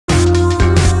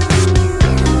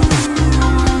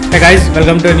Hey guys,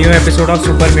 welcome to a new episode of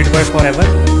Super Meat Boy Forever.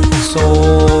 So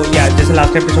जैसे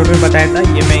last episode में बताया था,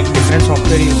 ये मैं एक डिफरेंट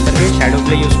सॉफ्टवेयर यूज़ करके शैडो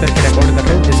प्ले यूज़ करके रिकॉर्ड कर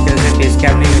रहा हूँ, जिसकी वजह से फेस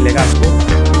कैम नहीं मिलेगा आपको।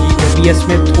 OBS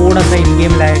में थोड़ा सा इन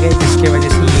गेम लैग है, जिसके वजह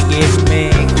से ये गेम में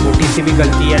एक छोटी सी भी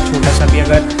गलती या छोटा सा भी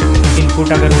अगर इनपुट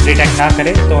अगर वो डिटेक्ट ना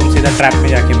करे तो हम सीधा ट्रैप में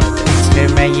जाके मरते हैं। इसलिए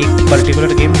मैं ये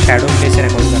पर्टिकुलर गेम शैडो प्ले से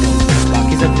रिकॉर्ड कर रहा हूँ।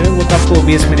 बाकी सब जो है वो तो आपको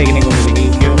OBS में देखने को मिलेगी,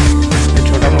 क्योंकि जो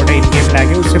छोटा मोटा इन गेम लैग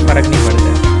है उससे फ़र्क नहीं पड़ता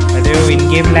है। अरे वो इन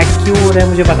गेम लैग क्यों हो रहा है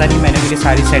मुझे पता नहीं, मैंने मेरी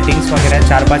सारी सेटिंग्स वगैरह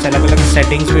 4-5 अलग अलग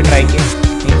सेटिंग्स भी ट्राई किए,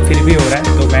 लेकिन फिर भी हो रहा है।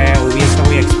 तो मैं OBS का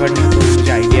कोई एक्सपर्ट नहीं, तो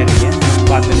मुझे आइडिया नहीं है,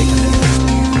 बाद में देखा जाएगा।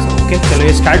 ओके चलो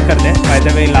ये स्टार्ट करते हैं। By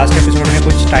the way last episode में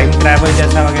कुछ टाइम ट्रैवल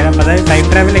जैसा वगैरह, पता है टाइम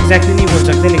ट्रैवल एग्जैक्टली नहीं बोल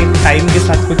सकते, लेकिन टाइम के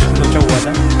साथ कुछ सोचा हुआ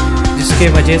था, जिसके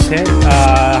वजह से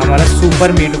हमारा सुपर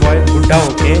मीट बॉय बुढ़ा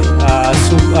होके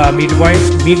मीट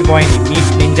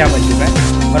निंजा बन चुका है,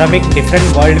 और हम एक डिफरेंट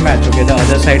वर्ल्ड में आ चुके थे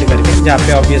अदर साइड करके, जहाँ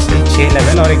पे ऑब्वियसली 6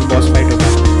 लेवल और एक बॉस फाइट होगा।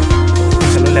 तो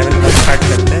चलो लेवल 1 स्टार्ट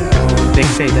करते हैं और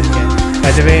देखते हैं इधर क्या है।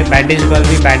 वैसे वे बैंडेज गर्ल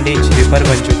भी बैंडेज रिपर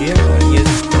बन चुकी है, और ये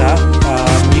था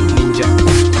मीट निंजा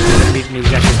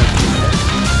के साथ।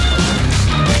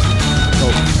 तो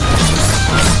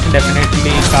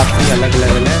डेफिनेटली काफ़ी अलग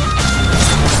लेवल है।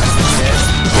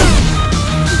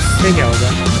 इससे क्या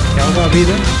होगा अभी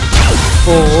इधर?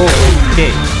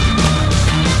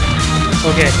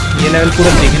 ओके ये लेवल पूरा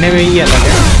दिखने में ही अलग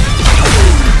है।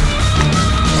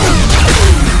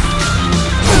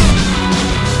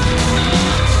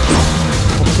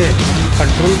 ओके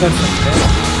कंट्रोल कर सकते हैं।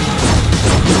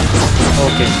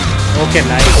 ओके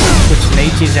नाइस, कुछ नई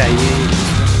चीज़ आई है,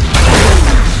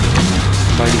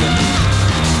 बढ़िया।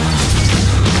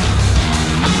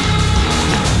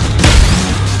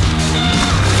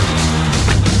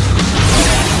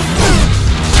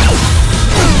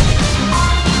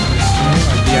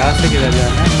 यहाँ से किधर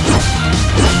जाना है?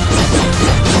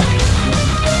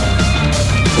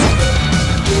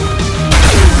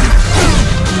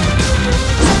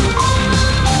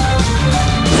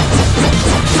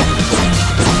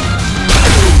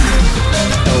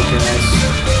 Okay nice.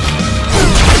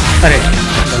 अरे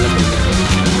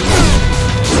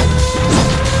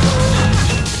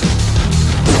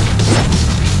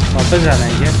वापस जाना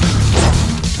है क्या?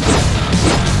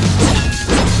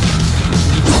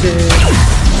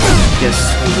 यस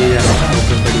ये जाना था।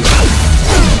 ओके बढ़िया,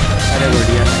 अरे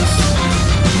बढ़िया नाइस।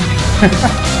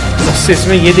 बस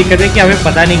इसमें ये दिक्कत है कि हमें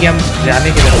पता नहीं कि हम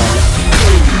जाने किधर वाले।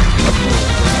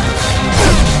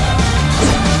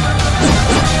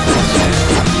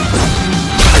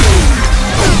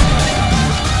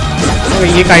 तो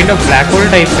ये kind of black hole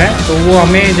type का है, तो वो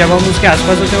हमें जब हम उसके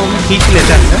आसपास होते हैं वो हमें खींच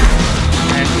लेते हैं अंदर,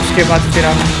 एंड उसके बाद फिर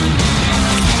हम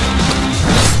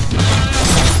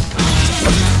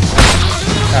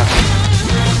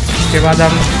उसके बाद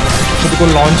हम खुद को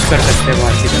लॉन्च कर सकते हैं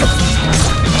बाहर की तरफ।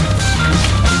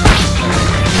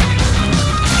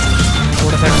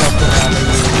 थोड़ा सा आपको ख्याल है।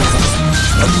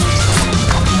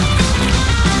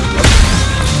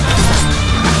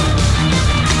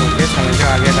 ओके समझो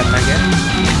आगे करना क्या,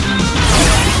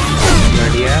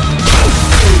 बढ़िया।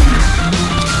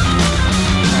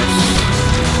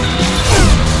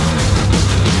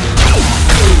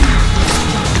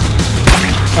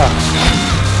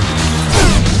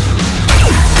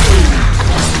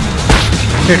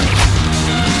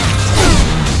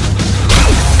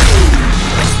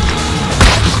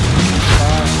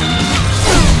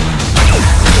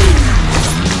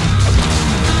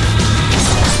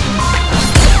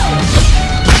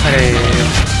 अरे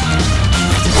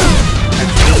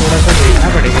एक्चुअली थोड़ा सा देखना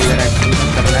पड़ेगा इधर, एक्चुअली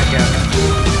करना क्या है।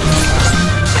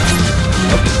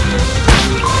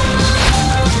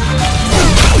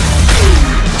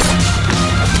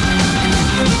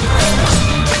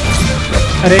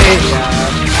 अरे यार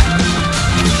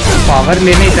पावर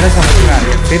लेने इतना समझ में आ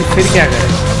गया, फिर क्या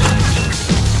करें?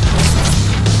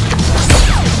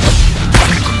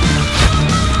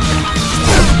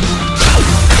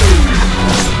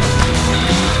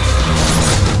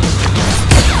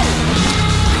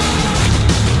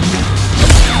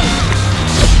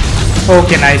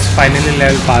 ओके नाइस, फाइनली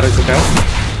लेवल पार हो चुका है।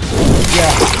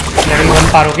 लेवल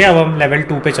 1 पार हो गया, अब हम लेवल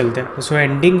 2 पे चलते हैं। उसको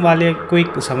एंडिंग वाले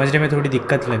को समझने में थोड़ी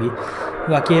दिक्कत लगी,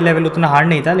 बाकी ये लेवल उतना हार्ड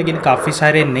नहीं था, लेकिन काफ़ी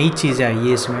सारे नई चीज़ें आई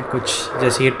है इसमें। कुछ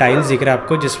जैसे ये टाइल्स दिख रहा है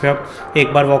आपको, जिस पे आप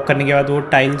एक बार वॉक करने के बाद वो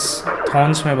टाइल्स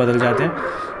थॉर्न्स में बदल जाते हैं।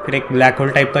 फिर एक ब्लैक होल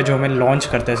टाइप का जो हमें लॉन्च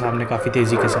करता है सामने काफ़ी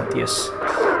तेज़ी के साथ। यस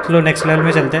चलो नेक्स्ट लेवल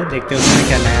में चलते हैं, देखते हैं उसमें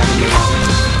क्या नया मिलेगा।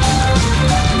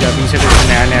 जो अभी से कुछ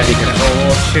नया दिख रहा है।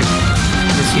 ओह शिट,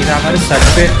 ये सीधा हमारे सर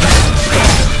पे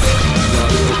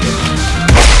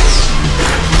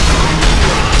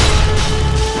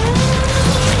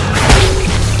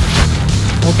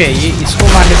ओके, ये इसको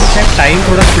मारने से शायद टाइम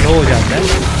थोड़ा स्लो हो जाता है,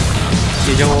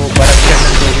 ये जो बर्फ के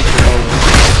अंदर जो भी छुपा हुआ है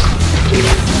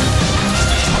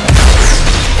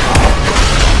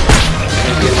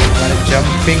हमारा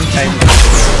जंपिंग टाइम।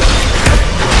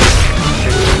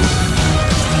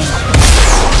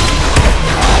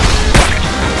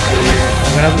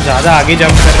 अगर हम ज़्यादा आगे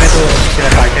जंप कर रहे हैं तो सिरा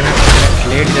काटे में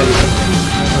लेट जल्दी करते हैं।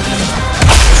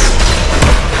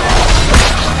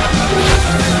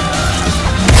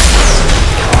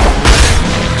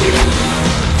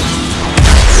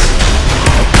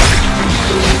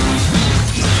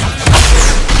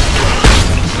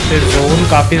 जोन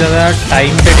काफ़ी ज़्यादा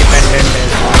टाइम पे डिपेंडेंट है,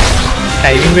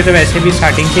 टाइमिंग पे तो वैसे भी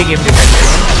स्टार्टिंग से गेम डिपेंडेंट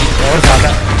है, और ज़्यादा।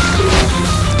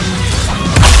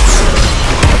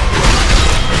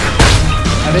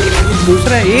 अरे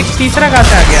दूसरा एक तीसरा कहाँ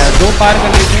से आ गया, 2 पार कर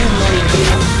लेते हैं।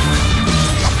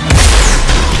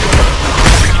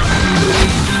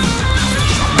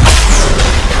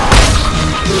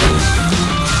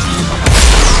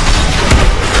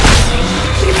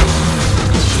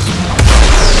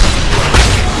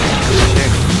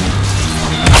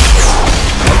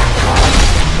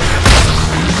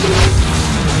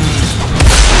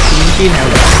 तीन है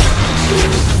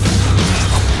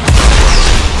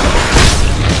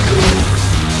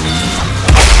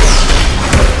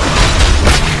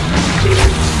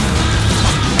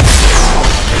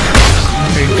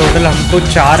टोटल हमको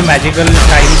 4 मैजिकल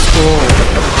टाइम्स को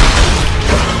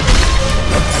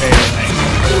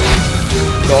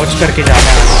डॉज करके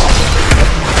जाना है।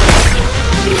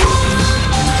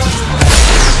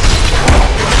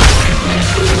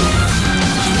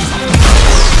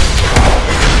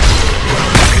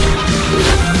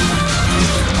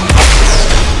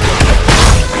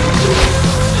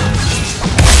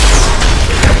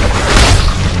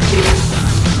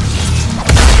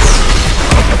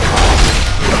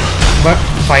 बट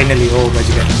फाइनली हो बच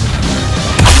गया।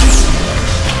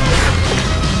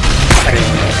 अरे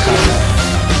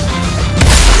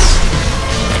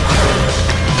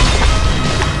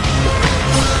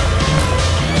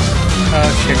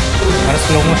शिट, हमारा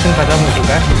स्लो मोशन ख़त्म हो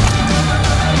चुका है।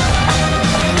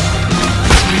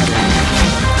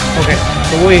 ओके,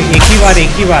 तो वो एक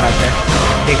ही बार आता है,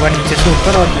 एक बार नीचे से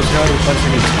ऊपर और दूसरी बार ऊपर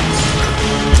से नीचे।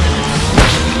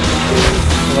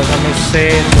 बस हमें उससे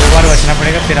 2 बार बचना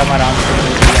पड़ेगा, फिर हम आराम से।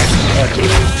 और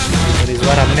इस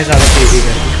बार हमने ज़्यादा तेज़ी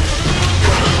करी।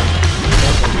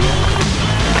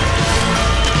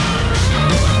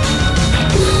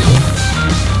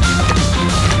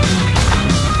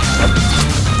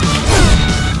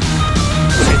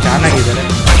 जाना किधर है?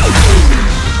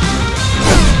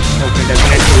 ओके,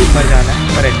 डेफिनेटली ऊपर जाना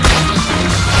है, करेक्ट।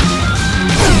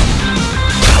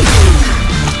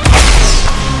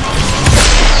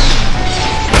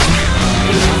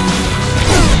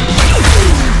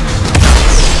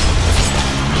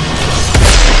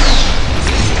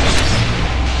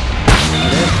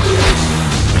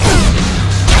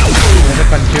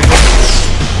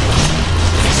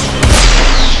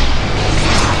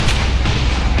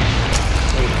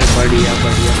 बढ़िया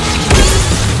बढ़िया।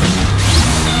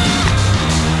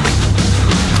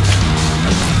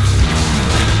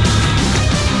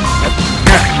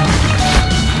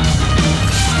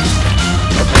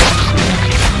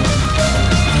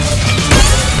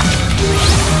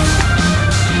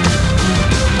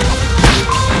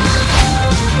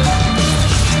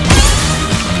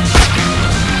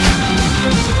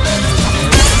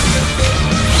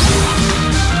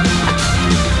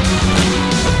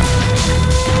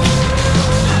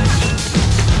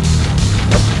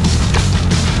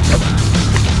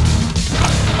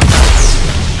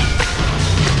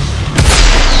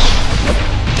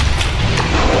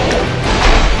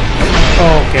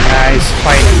 Okay, nice,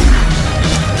 finally.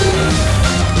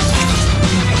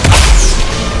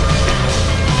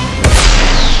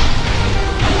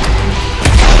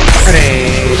 अरे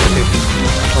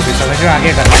ओके, समझ में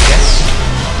आगे करना क्या?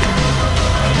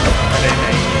 अरे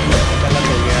नहीं, गलत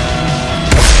हो गया।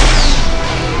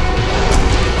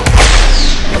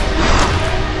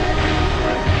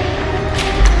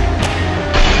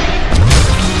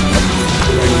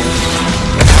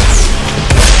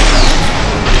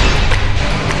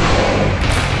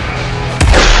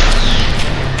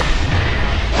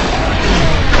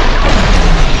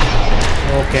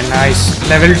 ओके नाइस,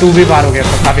 लेवल 2 भी पार हो गया,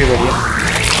 तो काफ़ी बढ़िया।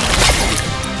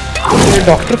 तो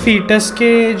डॉक्टर फीटस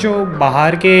के जो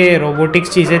बाहर के रोबोटिक्स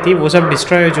चीज़ें थी वो सब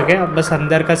डिस्ट्रॉय हो चुके हैं, अब बस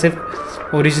अंदर का सिर्फ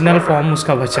ओरिजिनल फॉर्म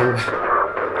उसका बचा हुआ है।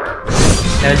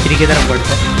 लेवल 3 की तरफ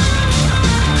बढ़ता है।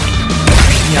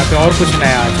 यहाँ पे और कुछ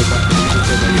नया आ चुका है,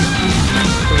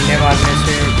 तो इन्हें मारने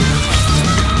से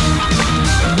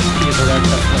ये थोड़ा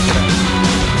टफ लग रहा है।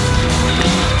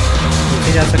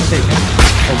 जा सकते हैं क्या?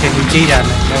 ओके नीचे ही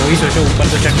जाना है। मैं वही सोचा ऊपर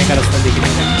तो चढ़ने का रास्ता दिख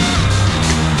नहीं रहा।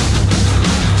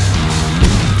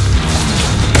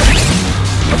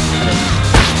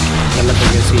 गलत हो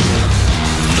गया सीन है।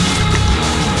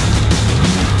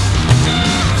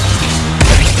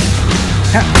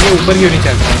 हाँ ये ऊपर क्यों नहीं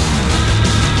चढ़ रहा?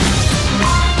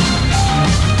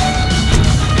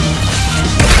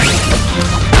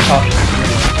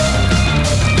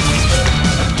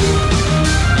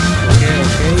 ओके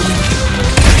ओके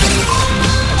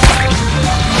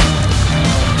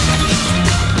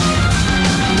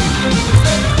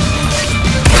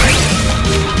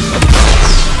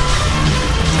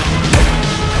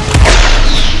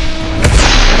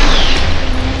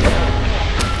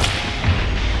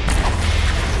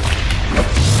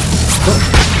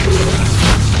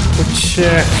कुछ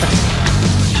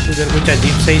उधर कुछ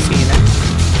अजीब सा ही सीन है।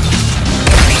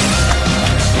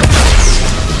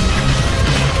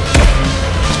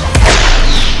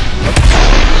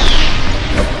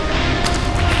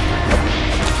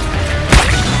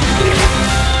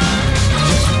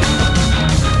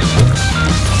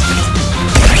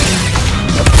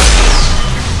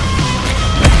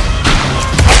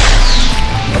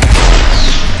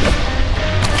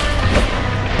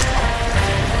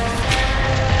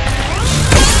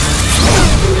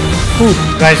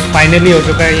 गाइस फाइनली हो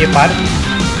चुका है ये पार।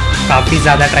 काफ़ी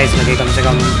ज़्यादा ट्राइस लगे, कम से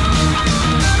कम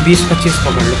 20-25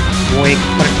 पकड़ लो। वो एक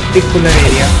पर्टिकुलर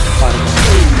एरिया पार करो।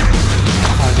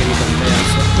 आगे निकलते हैं यहाँ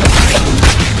से।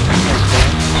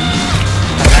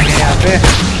 करना क्या यहाँ पे?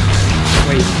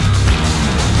 वही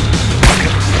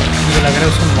मुझे लग रहा है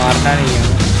उसको मारना नहीं है।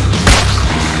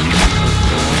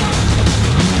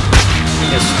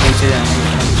 यस नीचे जाना है,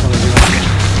 समझ गया।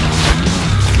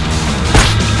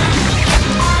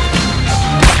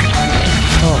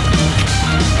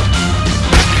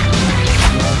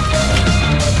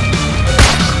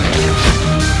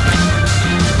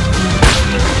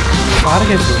 पार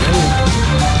कैसे हो गया?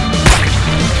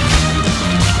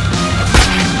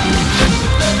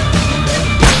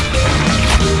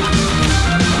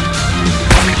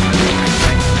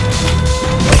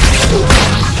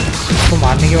 इसको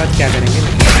मारने के बाद क्या करेंगे?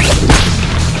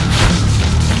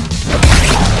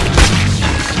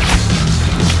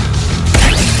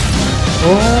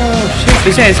 ओह शिट,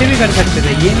 इसे ऐसे भी कर सकते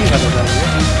थे, ये नहीं पता था मुझे।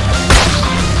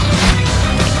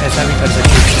 ऐसा भी कर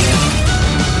सकते थे।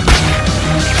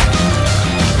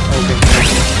 ओके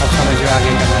अब समझ में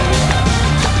आगे करना है।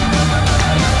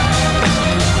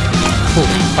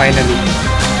 फाइनली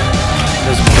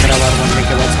 10-15 बार बनने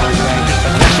के बाद समझ में आया कि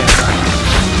करना क्या है।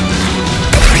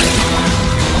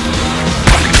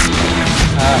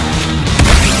 हाँ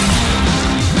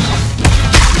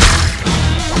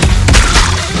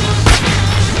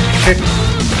शिट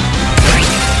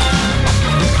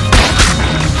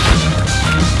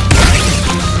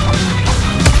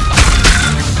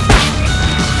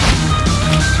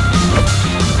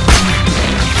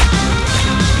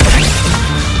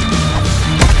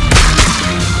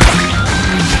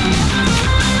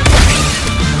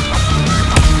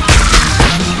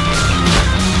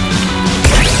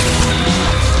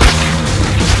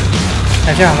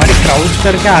अच्छा हमारी क्राउच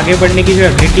करके आगे बढ़ने की जो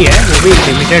एबिलिटी है वो भी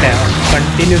लिमिटेड है।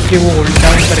 कंटिन्यूसली वो होल्ड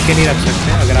डाउन करके नहीं रख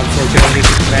सकते। अगर आप सोच रहे होंगे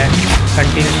कि मैं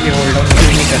कंटिन्यूसली होल्ड डाउन क्यों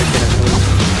नहीं करके रखूँगा,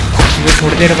 वो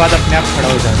थोड़ी देर बाद अपने आप खड़ा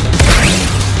हो जाता है।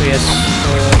 तो यस,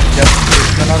 तो जब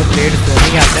दुश्मन और ब्लेड दोनों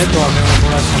ही आते हैं तो हमें वो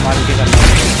थोड़ा संभाल के करना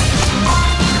पड़ेगा।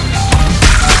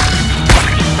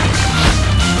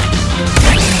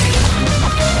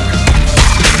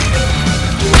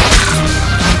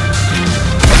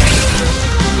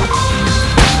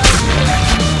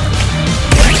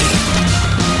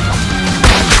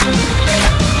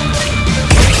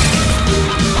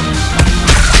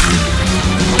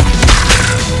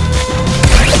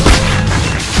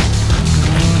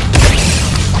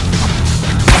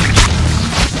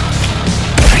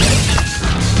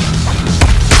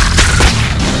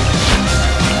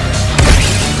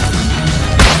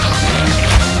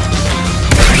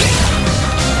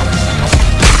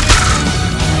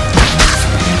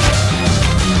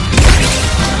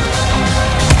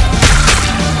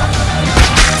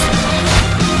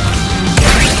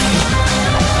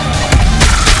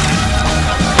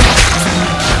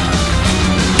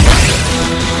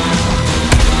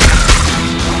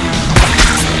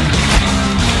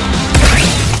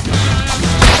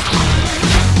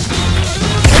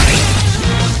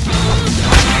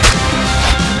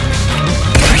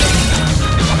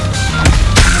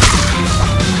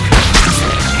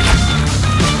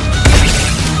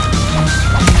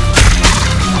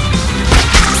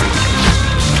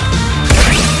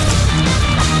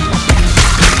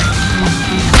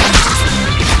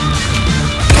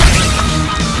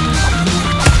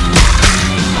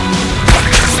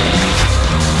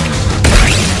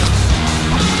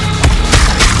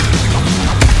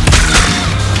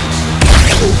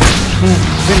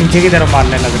 मुझे नीचे की तरफ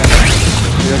मारने लग रहा है,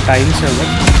 जो टाइल्स है उधर।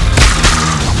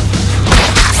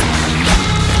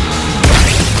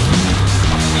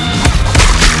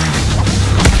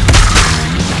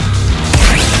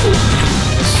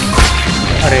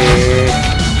 अरे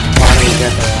मार हो गया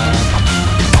था यार।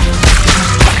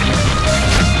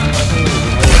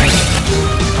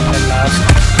 हमने लास्ट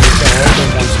और तो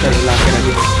मॉन्स्टर ला के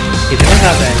लगे, कितने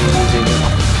ज़्यादा है मुझे।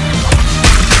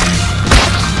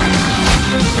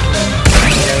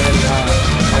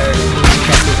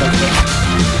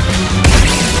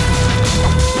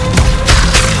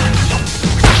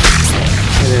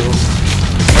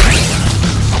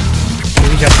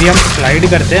 जब भी हम स्लाइड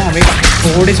करते हैं हमें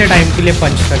थोड़े से टाइम के लिए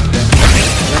पंच करते हैं,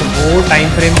 अगर वो टाइम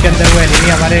फ्रेम के अंदर वो एनिमी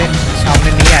हमारे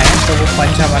सामने नहीं आए तो वो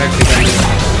पंच हमारा ट्रिगर नहीं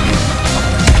होगा।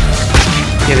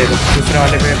 ये देखो दूसरे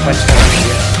वाले पे पंच करना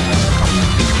चाहिए।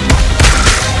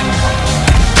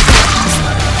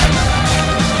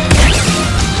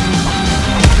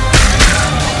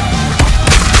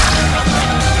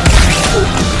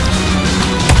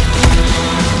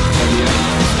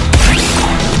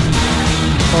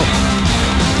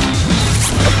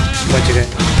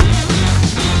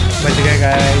 बच गए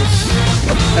गाइस।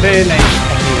 अरे नहीं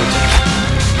बचे।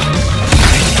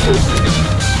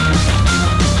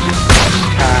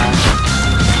 हाँ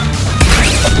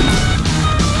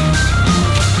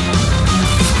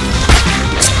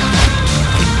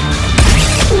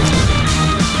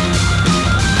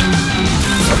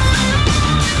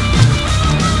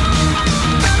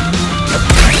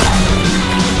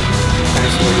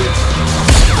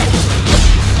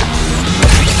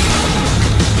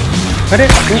अरे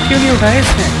वो क्यों नहीं उठाया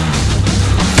इसने?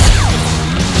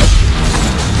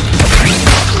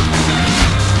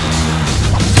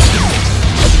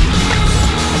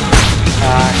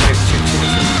 हाँ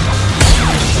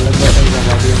अलग बटन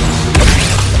लगा दिया।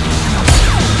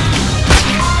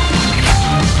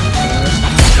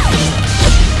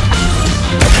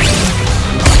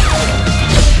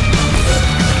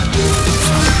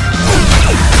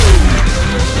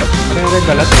 अरे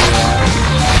गलत हो गया यार,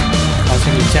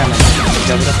 से नीचे आना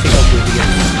जबरदस्ती का भूल गया।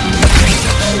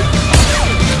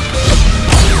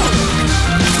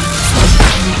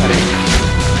 अरे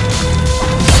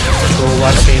 2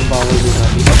 बार सेम पावर उठा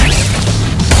दी।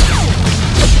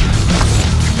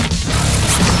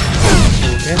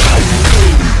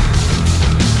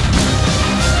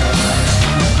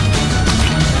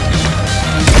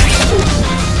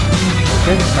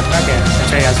 ओके करना क्या है?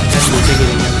 अच्छा यहाँ से नीचे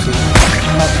गिरेंगे उसी।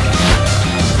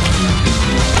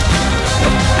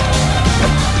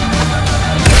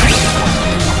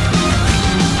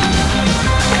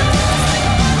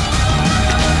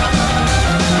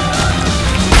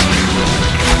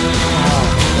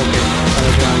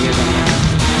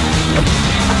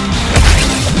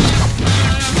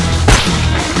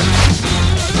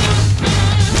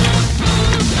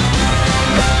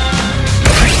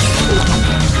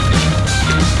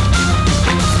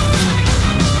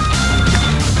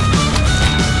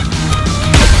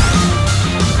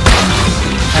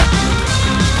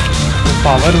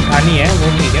 पावर उठानी है वो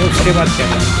ठीक है, उसके बाद क्या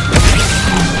करना?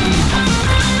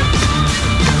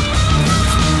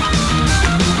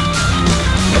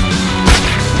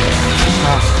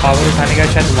 हाँ पावर उठाने का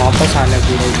शायद वापस आना है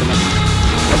पूरा उतना।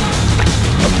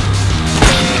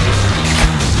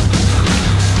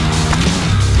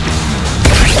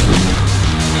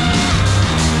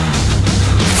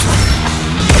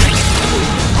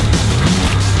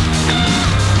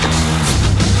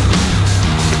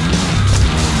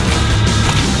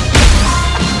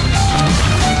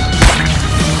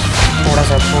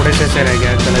 थोड़े से रह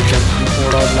गया गलत जंप,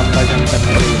 थोड़ा और लंबा जंप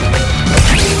करना चाहिए।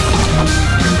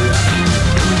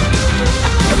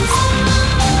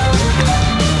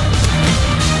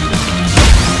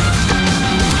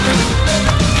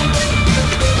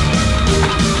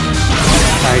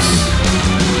 Nice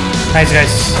nice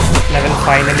guys, level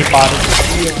finally पार।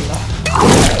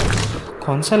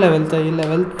 कौन सा लेवल था ये?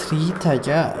 लेवल 3 था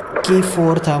क्या कि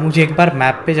 4 था? मुझे एक बार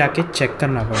मैप पे जाके चेक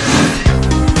करना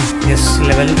पड़ेगा। यस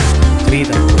लेवल 3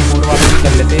 था, 4 वाला भी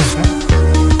कर लेते हैं इसमें।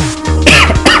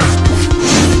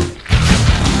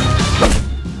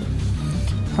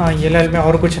 हाँ ये लेवल में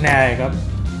और कुछ नया आएगा।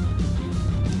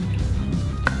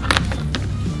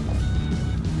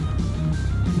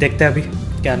 देखते हैं अभी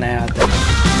क्या नया आता है।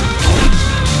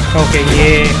 ओके ये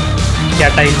क्या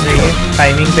टाइम से ये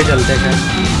टाइमिंग पे चलते हैं।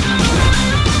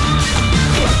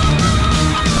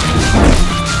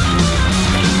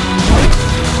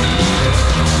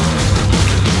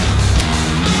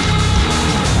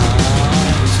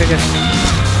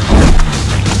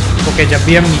 ओके जब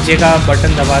भी हम नीचे का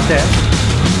बटन दबाते हैं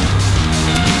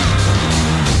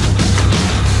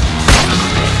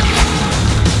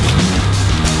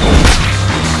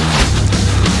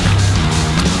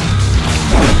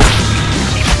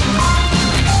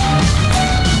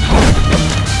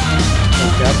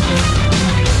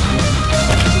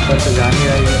नहीं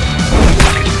रहा है।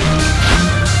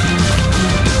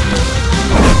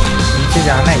 नीचे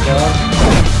जाना है क्या? और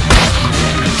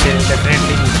नीचे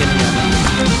डेफिनेटली नीचे नहीं जाना।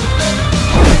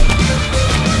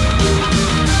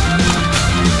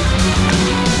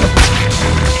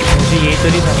 मुझे ये तो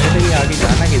नहीं समझ था कि आगे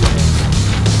जाना किधर है।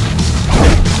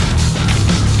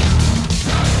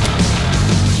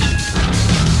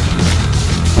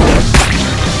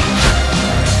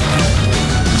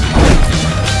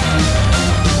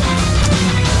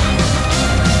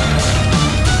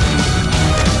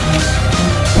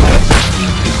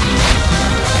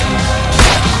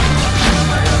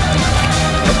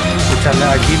 चल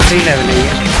अजीब से ही लेवल है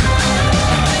ये,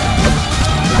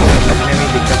 समझने में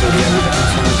दिक्कत हो रही है। अभी तक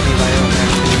समझ नहीं पाया हूँ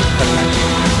करना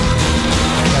चाहिए।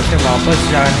 वैसे वापस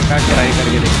जाने का ट्राई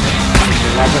करके देखते हैं।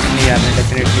 वापस नहीं आना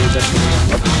डेफिनेटली उधर।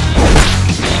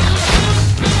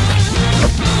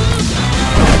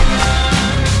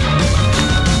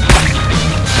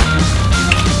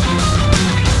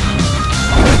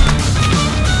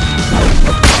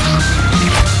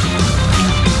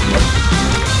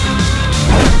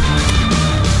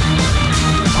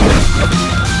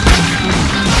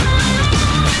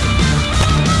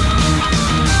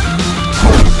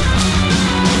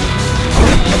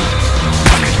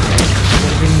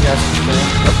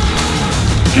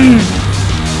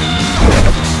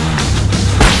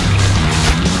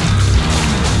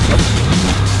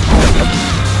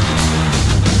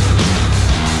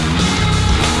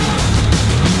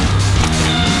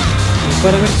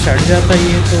 ऊपर अगर चढ़ जाता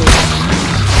ये तो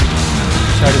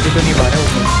चढ़ भी तो नहीं पा रहा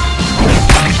ऊपर।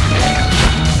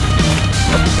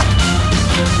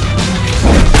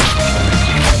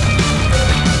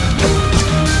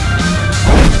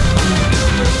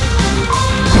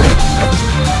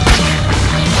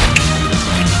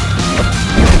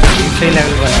 सही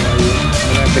लेवल बना हुआ है ये,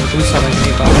 मैं बिल्कुल समझ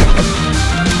नहीं पा रहा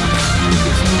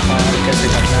और कैसे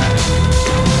करना है।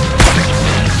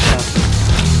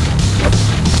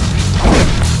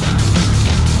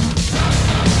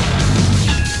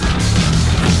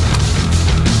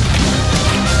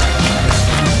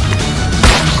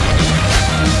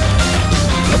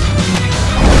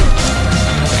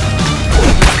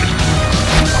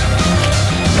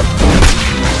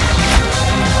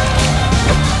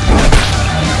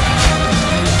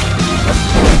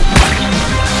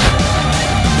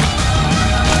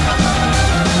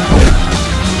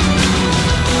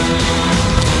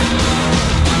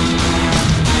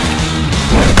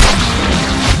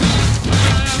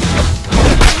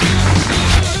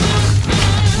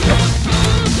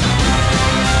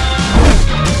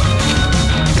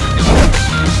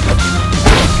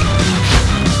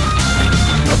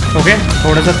 ओके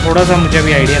थोड़ा सा मुझे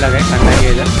भी आइडिया लगा है करना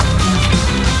है इधर,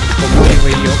 तो पूरी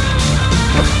वही हो।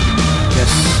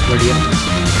 यस बढ़िया,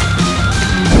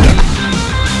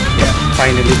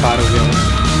 फाइनली पार हो गया।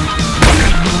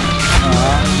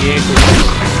 ये कुछ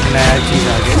नया चीज़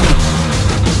आ गया।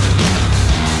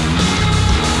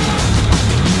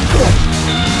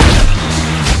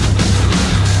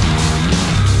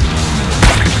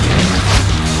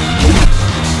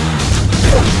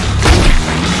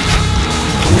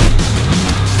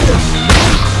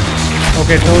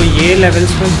 ओके तो ये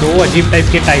लेवल्स में दो अजीब टाइप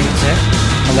के टाइल्स हैं,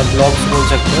 मतलब ब्लॉक्स बोल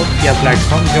सकते हो या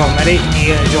प्लेटफॉर्म।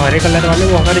 जो हरे कलर वाले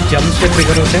वो हमारे जंप से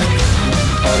ट्रिगर होते हैं,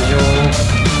 और जो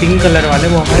पिंक कलर वाले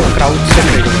वो हमारे क्राउड से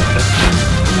ट्रिगर होते हैं।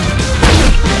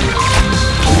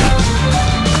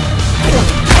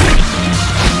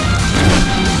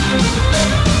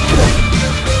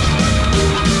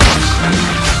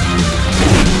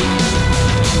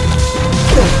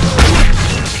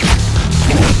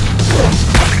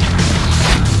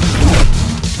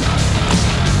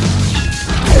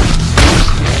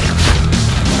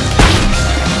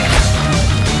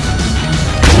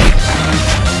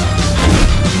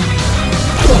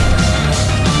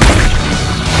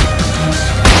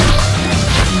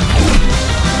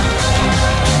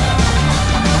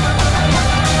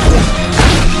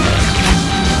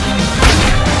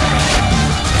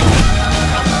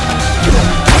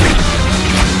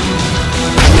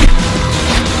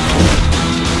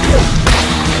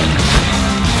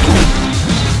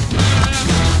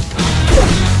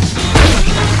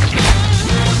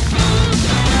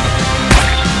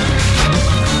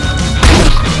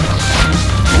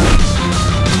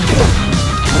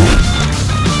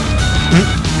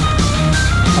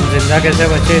 जिंदा कैसे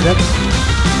बचे इधर?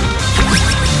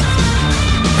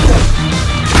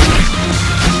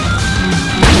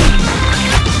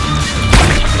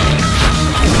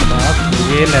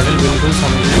 ये लेवल बिल्कुल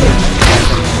समझ नहीं आ रहा है।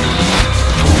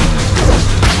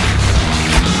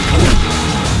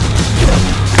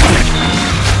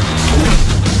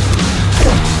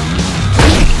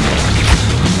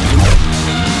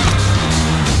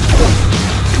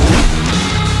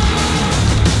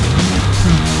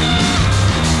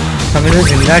 हमें से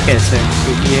जिंदा कैसे है,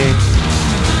 क्योंकि ये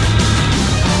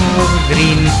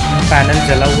ग्रीन पैनल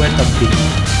जला हुआ है तब भी।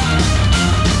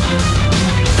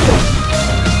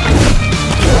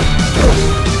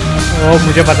 ओ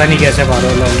मुझे पता नहीं कैसे पार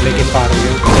हो लोग, लेकिन पार हो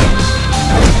गए।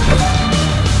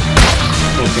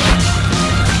 ओके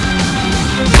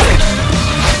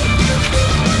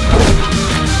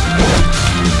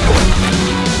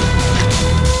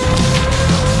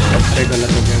अरे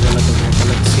गलत हो गया, गलत हो गया,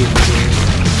 गलत सीन हो गया।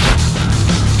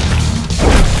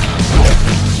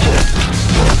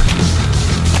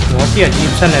 बहुत ही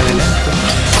अजीब सा लेवल है।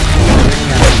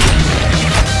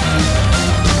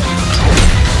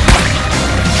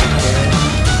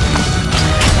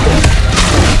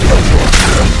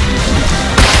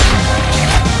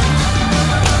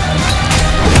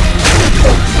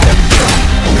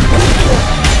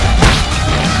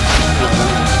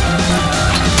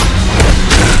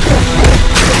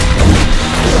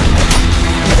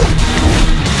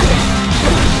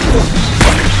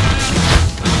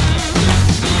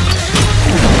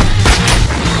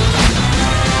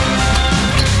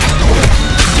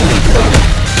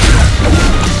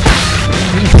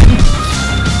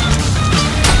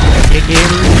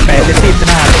 पहले से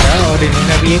इतना आ रहा है और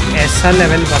इन्होंने अभी एक ऐसा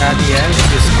लेवल बना दिया है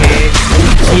जिसके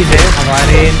चीज़ है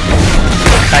हमारे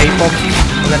टाइप ऑफ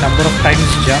मतलब नंबर ऑफ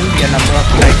टाइम्स जंप या नंबर ऑफ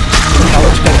टाइम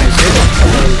काउच करने से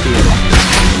बदलती है।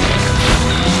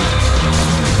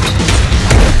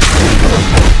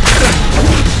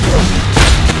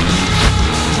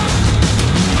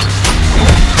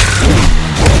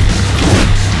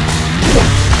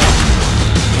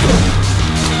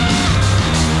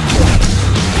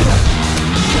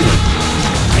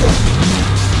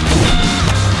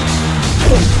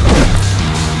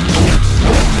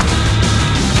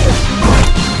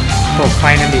 तो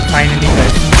फाइनली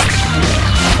गाइस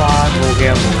पार हो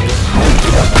गया वो,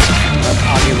 अब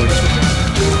आगे बढ़ चुके हैं।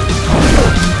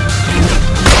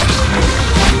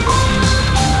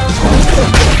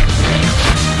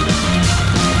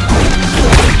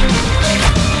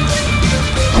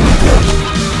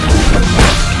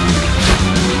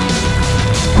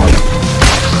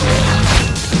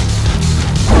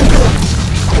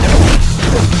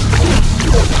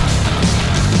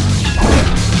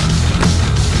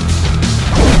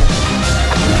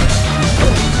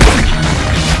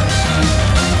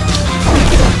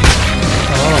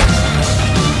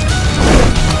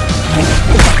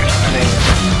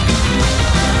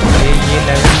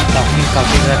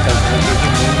 काफ़ी ज़्यादा टफ है क्योंकि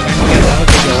मूवमेंट के अलावा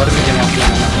कुछ और भी जवाब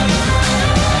लगाना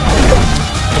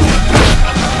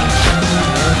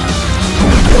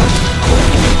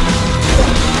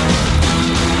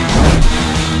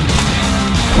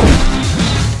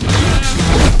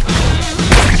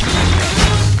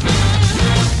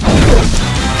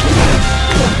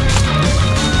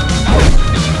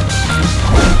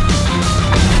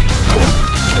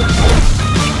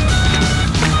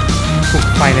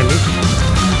फाइनली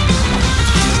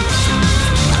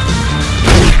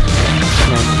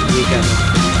ये क्या है?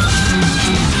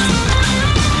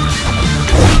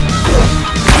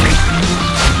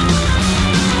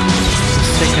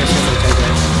 इससे कैसे बचा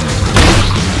जाए?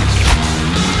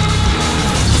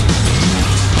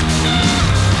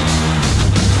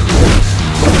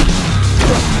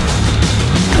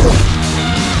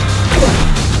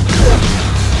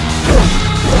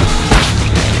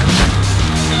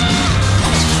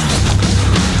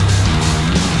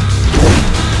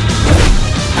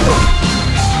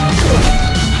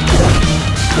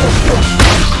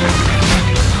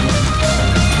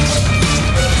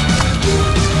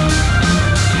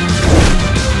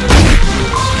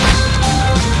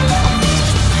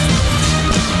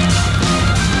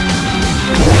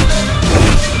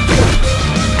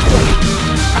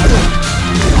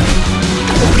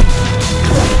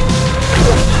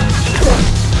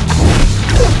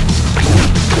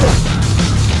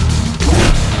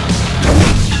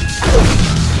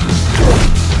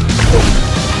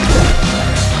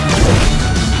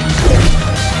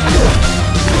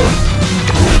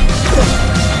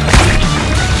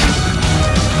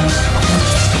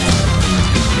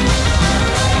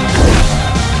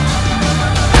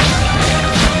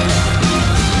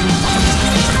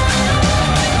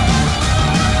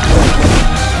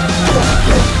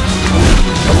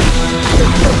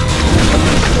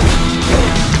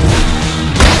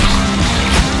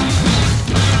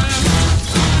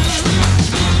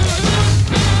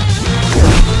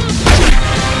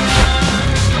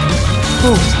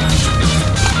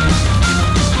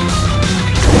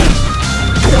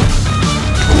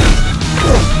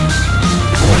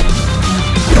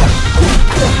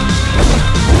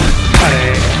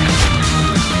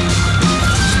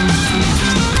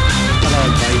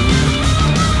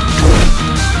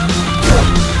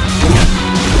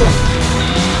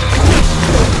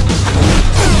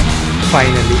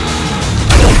 फाइनली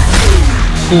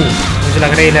मुझे लग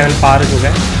रहा है ये लेवल पार हो चुका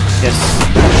है। यस,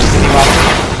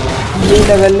 ये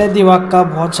लेवल ने दिमाग का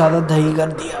बहुत ज़्यादा दही कर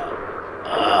दिया,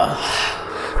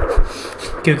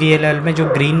 क्योंकि ये लेवल में जो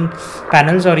ग्रीन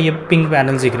पैनल्स और ये पिंक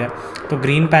पैनल्स दिख रहे हैं, तो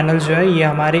ग्रीन पैनल्स जो है ये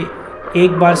हमारे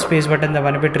एक बार स्पेस बटन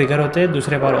दबाने पे ट्रिगर होते हैं,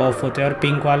 दूसरे बार ऑफ होते हैं, और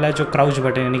पिंक वाला जो क्राउच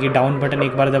बटन यानी कि डाउन बटन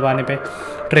एक बार दबाने पे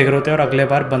ट्रिगर होते हैं और अगले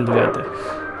बार बंद हो जाते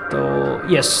हैं। तो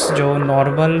यस, जो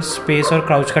नॉर्मल स्पेस और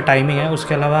क्राउच का टाइमिंग है,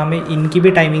 उसके अलावा हमें इनकी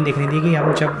भी टाइमिंग देखनी थी कि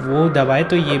हम जब वो दबाए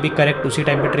तो ये भी करेक्ट उसी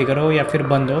टाइम पे ट्रिगर हो या फिर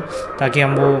बंद हो, ताकि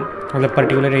हम वो मतलब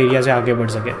पर्टिकुलर एरिया से आगे बढ़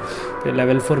सके। तो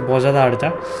लेवल 4 बहुत ज़्यादा हार्ड था।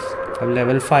 अब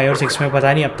लेवल 5 और 6 में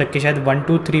पता नहीं, अब तक के शायद 1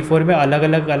 2 3 4 में अलग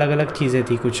अलग चीज़ें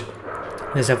थी कुछ।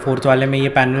 जैसे 4th वाले में ये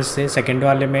पैनल्स थे, 2nd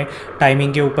वाले में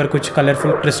टाइमिंग के ऊपर कुछ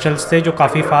कलरफुल क्रिस्टल्स थे जो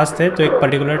काफ़ी फास्ट थे, तो एक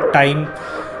पर्टिकुलर टाइम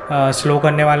स्लो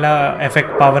करने वाला इफेक्ट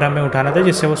पावर हमें उठाना था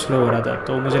जिससे वो स्लो हो रहा था।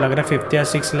 तो मुझे लग रहा है 5th या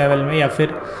 6th लेवल में या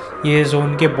फिर ये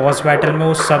जोन के बॉस बैटल में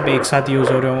वो सब एक साथ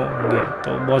यूज़ हो रहे होंगे,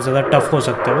 तो बहुत ज़्यादा टफ हो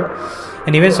सकता है वो।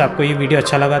 एनीवेज, आपको ये वीडियो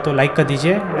अच्छा लगा तो लाइक कर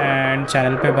दीजिए एंड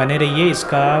चैनल पे बने रहिए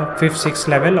इसका 5th 6th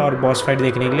लेवल और बॉस फाइट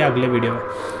देखने के लिए अगले वीडियो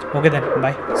में। Okay then,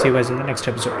 bye, C you guys in the next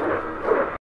episode.